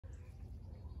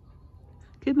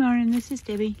Good morning, this is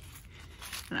Debbie,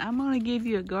 and I'm going to give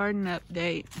you a garden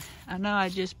update. I know I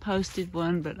just posted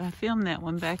one, but I filmed that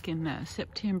one back in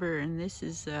September, and this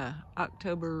is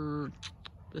October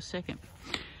the 2nd.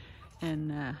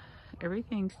 And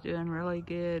everything's doing really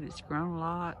good. It's grown a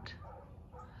lot.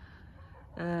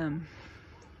 My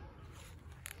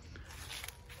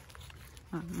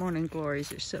morning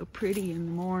glories are so pretty in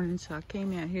the morning, so I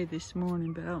came out here this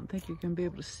morning, but I don't think you're going to be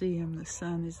able to see them. The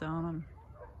sun is on them.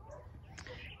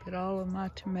 But all of my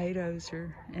tomatoes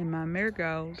are, and my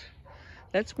marigold,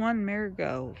 that's one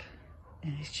marigold,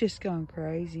 and it's just gone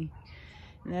crazy.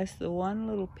 And that's the one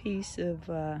little piece of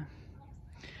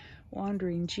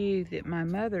wandering Jew that my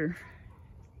mother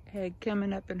had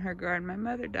coming up in her garden. My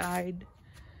mother died,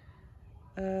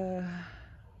 oh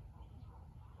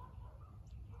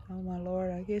my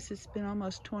Lord, I guess it's been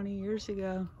almost 20 years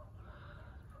ago.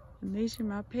 And these are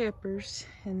my peppers,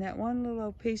 and that one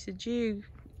little piece of Jew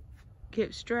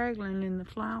kept straggling in the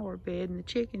flower bed, and the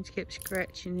chickens kept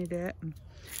scratching it up. And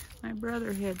my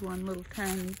brother had one little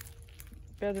tiny,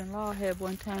 brother-in-law had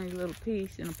one tiny little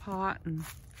piece in a pot, and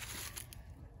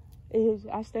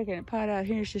I stuck in a pot out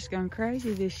here. It's just gone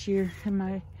crazy this year, and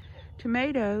my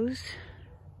tomatoes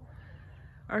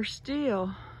are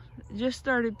still just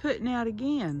started putting out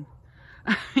again.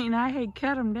 I mean, I had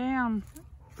cut them down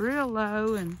real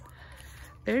low, and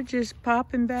they're just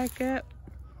popping back up.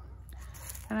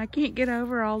 And I can't get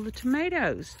over all the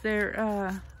tomatoes. They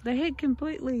had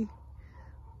completely,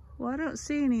 well, I don't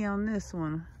see any on this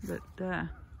one, but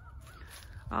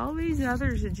all these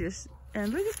others are just,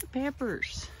 and look at the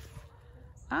peppers.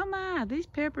 Oh my, these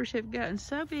peppers have gotten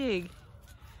so big.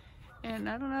 And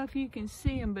I don't know if you can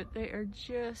see them, but they are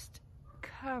just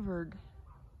covered.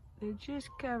 They're just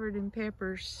covered in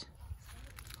peppers.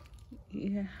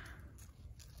 Yeah.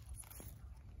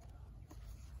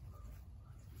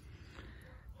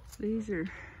 These are,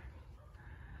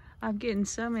 I'm getting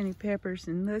so many peppers,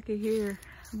 and look at here.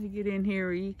 Let me get in here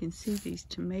where you can see these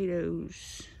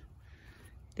tomatoes.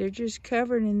 They're just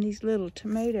covered in these little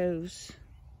tomatoes.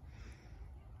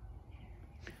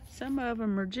 Some of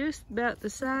them are just about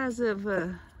the size of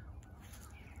the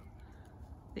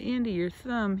end of your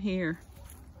thumb here.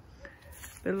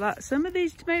 But some of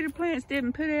these tomato plants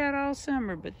didn't put out all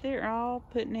summer, but they're all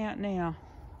putting out now.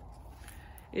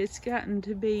 It's gotten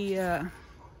to be,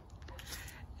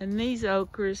 and these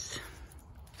okras,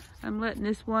 I'm letting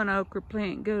this one okra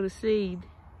plant go to seed.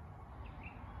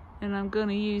 And I'm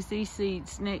gonna use these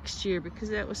seeds next year because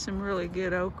that was some really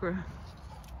good okra.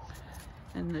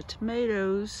 And the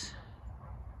tomatoes,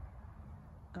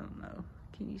 I don't know,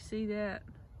 can you see that?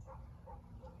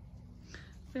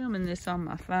 Filming this on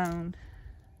my phone,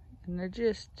 and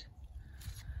there's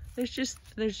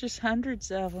just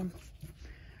hundreds of them.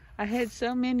 I had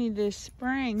so many this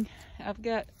spring. I've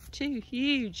got 2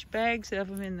 huge bags of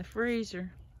them in the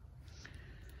freezer.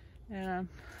 And I'm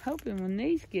hoping when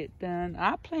these get done,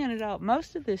 I planted out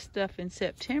most of this stuff in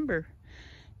September.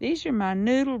 These are my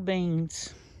noodle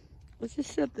beans. This is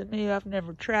something new I've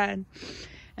never tried.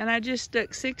 And I just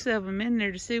stuck 6 of them in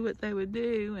there to see what they would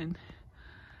do, and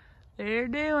they're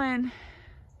doing.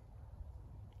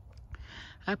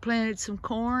 I planted some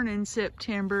corn in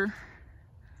September,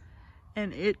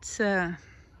 and it's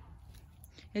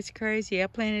crazy. I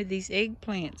planted these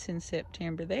eggplants in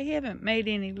September. They haven't made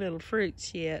any little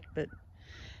fruits yet, but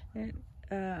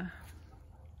I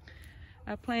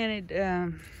planted,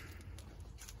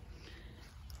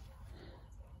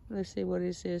 let's see, what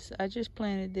is this? I just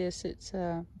planted this. It's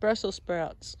Brussels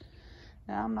sprouts.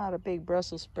 Now, I'm not a big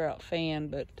Brussels sprout fan,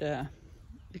 but the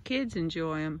kids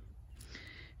enjoy them.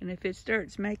 And if it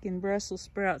starts making Brussels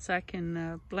sprouts, I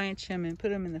can blanch them and put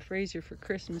them in the freezer for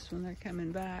Christmas when they're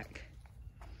coming back.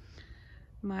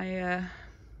 My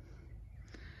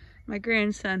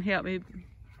grandson helped me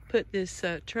put this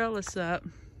trellis up.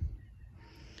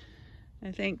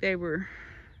 I think they were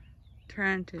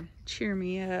trying to cheer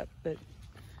me up, but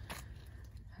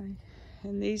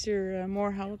and these are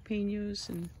more jalapenos,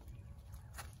 and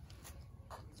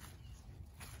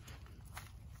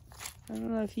I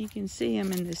don't know if you can see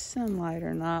them in the sunlight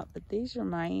or not, but these are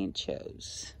my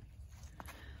anchos.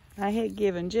 I had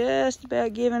just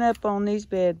about given up on these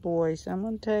bad boys. I'm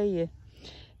gonna tell you,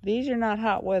 these are not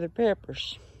hot weather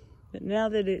peppers, but now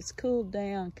that it's cooled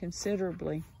down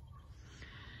considerably,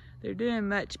 they're doing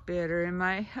much better. And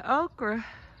my okra,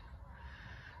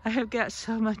 I have got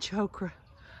so much okra.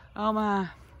 Oh my,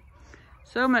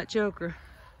 so much okra.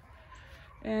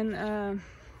 And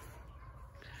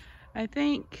I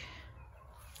think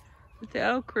that the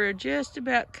okra are just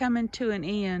about coming to an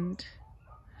end.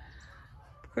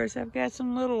 Of course, I've got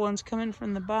some little ones coming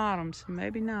from the bottom, so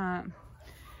maybe not.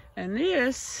 And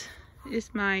this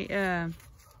is my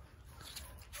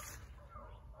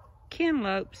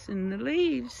cantaloupes, and the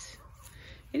leaves.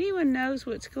 Anyone knows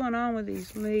what's going on with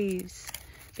these leaves?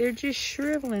 They're just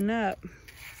shriveling up.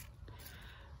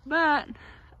 But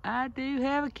I do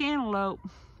have a cantaloupe.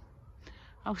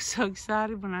 I was so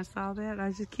excited when I saw that.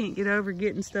 I just can't get over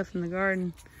getting stuff in the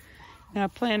garden. And I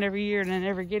plant every year and I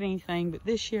never get anything, but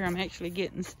this year I'm actually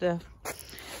getting stuff.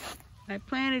 I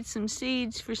planted some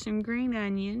seeds for some green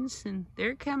onions, and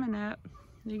they're coming up.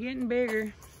 They're getting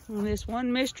bigger. And this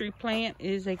one mystery plant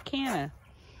is a canna.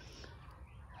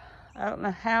 I don't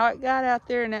know how it got out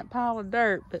there in that pile of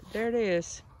dirt, but there it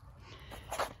is.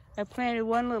 I planted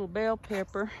one little bell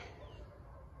pepper.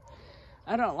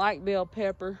 I don't like bell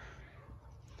pepper,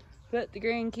 but the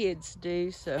grandkids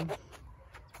do, so.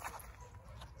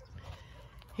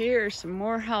 Here are some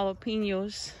more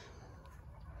jalapenos.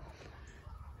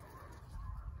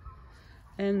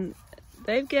 And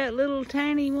they've got little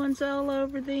tiny ones all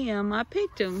over them. I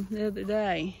picked them the other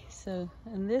day. So,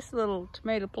 and this little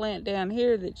tomato plant down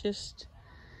here that he just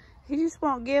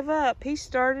won't give up. He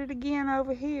started again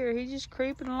over here. He's just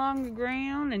creeping along the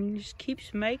ground and just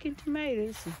keeps making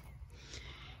tomatoes. And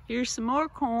here's some more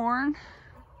corn.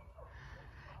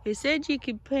 It said you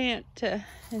could plant, and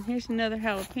here's another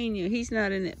jalapeno. He's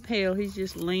not in that pail, he's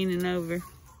just leaning over.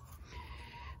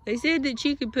 They said that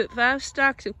you could put 5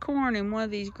 stalks of corn in one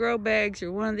of these grow bags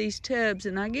or one of these tubs,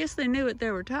 and I guess they knew what they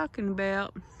were talking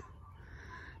about,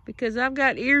 because I've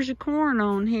got ears of corn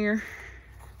on here.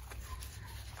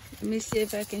 Let me see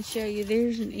if I can show you.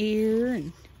 There's an ear,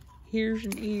 and here's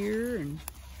an ear, and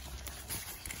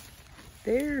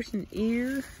there's an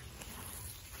ear.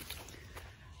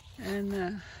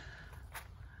 And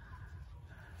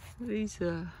these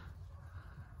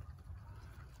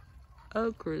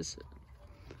okras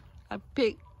I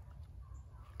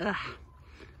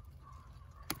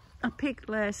picked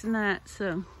last night,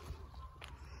 so.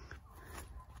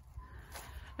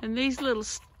 And these little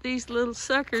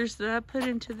suckers that I put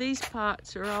into these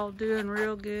pots are all doing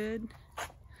real good.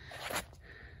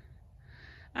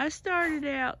 I started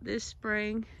out this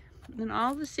spring, and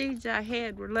all the seeds I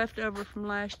had were left over from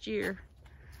last year.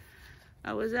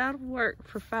 I was out of work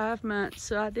for 5 months,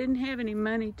 so I didn't have any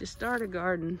money to start a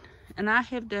garden. And I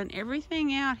have done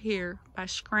everything out here by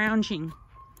scrounging.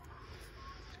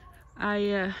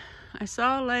 I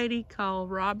saw a lady called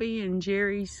Robbie and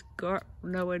Jerry's garden.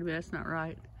 No, wait a minute, that's not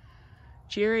right.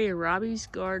 Jerry and Robbie's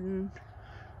garden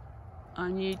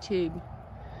on YouTube.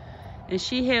 And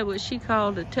she had what she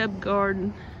called a tub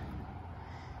garden.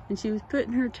 And she was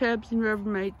putting her tubs in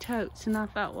Rubbermaid totes. And I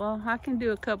thought, well, I can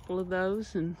do a couple of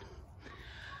those. And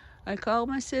I called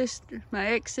my sister, my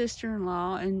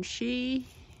ex-sister-in-law, and she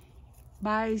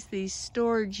buys these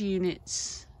storage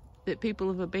units that people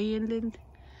have abandoned.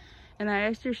 And I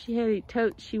asked her if she had any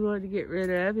totes she wanted to get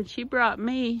rid of, and she brought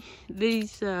me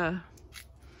these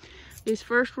this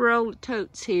first roll of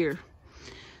totes here.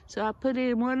 So I put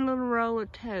in one little roll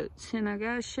of totes, and I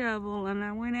got a shovel, and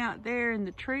I went out there in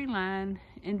the tree line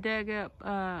and dug up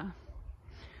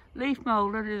leaf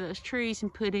mold under those trees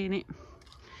and put in it.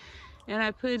 And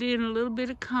I put in a little bit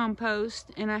of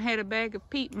compost, and I had a bag of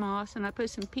peat moss, and I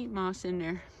put some peat moss in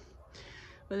there.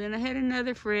 But then I had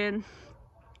another friend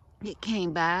that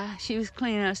came by. She was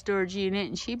cleaning out a storage unit,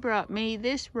 and she brought me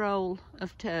this roll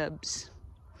of tubs.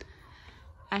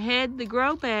 I had the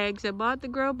grow bags. I bought the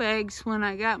grow bags when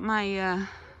I got my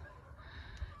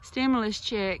stimulus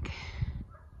check.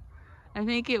 I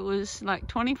think it was like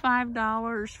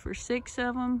 $25 for 6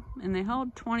 of them, and they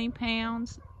hold 20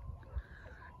 pounds.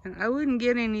 And I wouldn't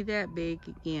get any that big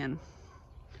again.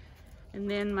 And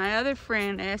then my other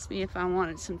friend asked me if I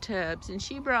wanted some tubs, and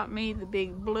she brought me the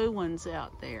big blue ones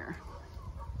out there.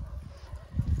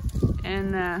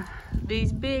 And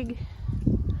these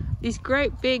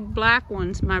great big black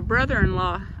ones, my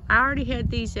brother-in-law, I already had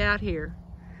these out here.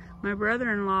 My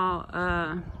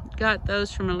brother-in-law got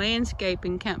those from a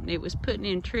landscaping company. It was putting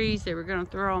in trees. They were going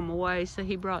to throw them away, so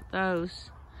he brought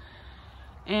those.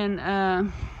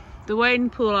 And the wading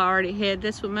pool I already had.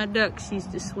 That's what my ducks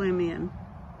used to swim in.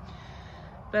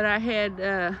 But I had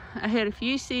a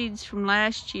few seeds from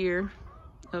last year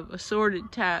of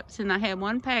assorted types, and I had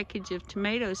one package of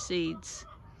tomato seeds.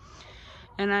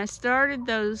 And I started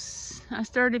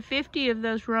 50 of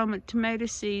those Roma tomato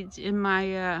seeds in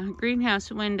my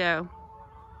greenhouse window.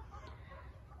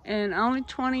 And only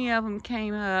 20 of them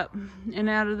came up. And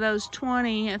out of those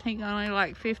 20, I think only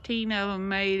like 15 of them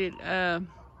made it.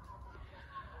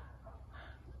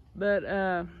 But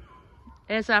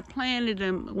as I planted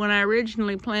them, when I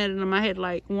originally planted them, I had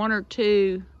like 1 or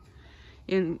 2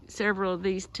 in several of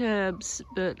these tubs,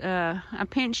 but I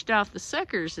pinched off the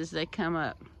suckers as they come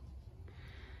up.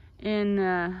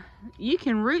 And you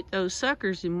can root those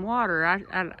suckers in water.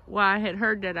 I had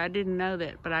heard that. I didn't know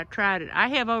that, but I tried it. I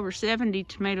have over 70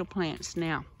 tomato plants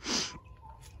now.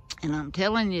 And I'm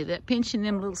telling you that pinching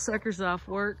them little suckers off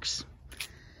works.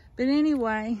 But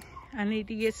anyway, I need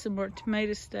to get some more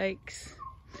tomato stakes.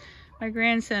 My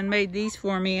grandson made these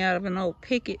for me out of an old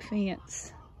picket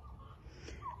fence.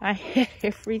 I had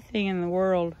everything in the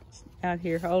world out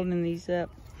here holding these up,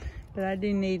 but I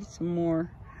do need some more.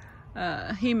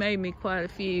 He made me quite a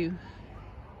few.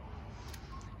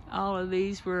 All of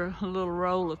these were a little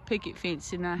roll of picket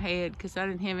fencing I had because I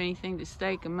didn't have anything to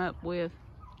stake them up with.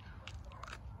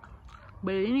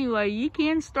 But anyway, you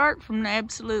can start from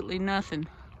absolutely nothing.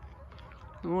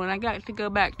 And when I got to go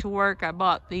back to work, I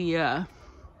bought the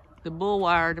bull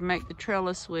wire to make the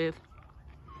trellis with.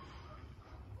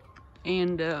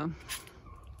 And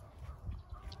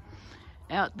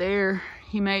out there,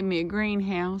 he made me a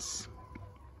greenhouse.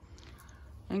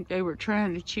 I think they were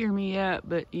trying to cheer me up,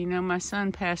 but you know, my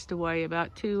son passed away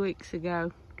about 2 weeks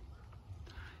ago.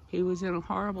 He was in a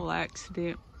horrible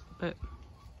accident, but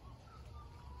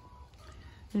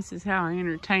this is how I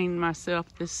entertained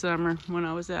myself this summer when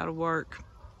I was out of work.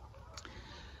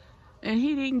 And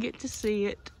he didn't get to see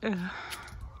it.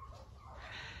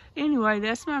 Anyway,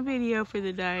 that's my video for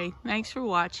the day. Thanks for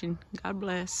watching. God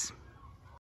bless.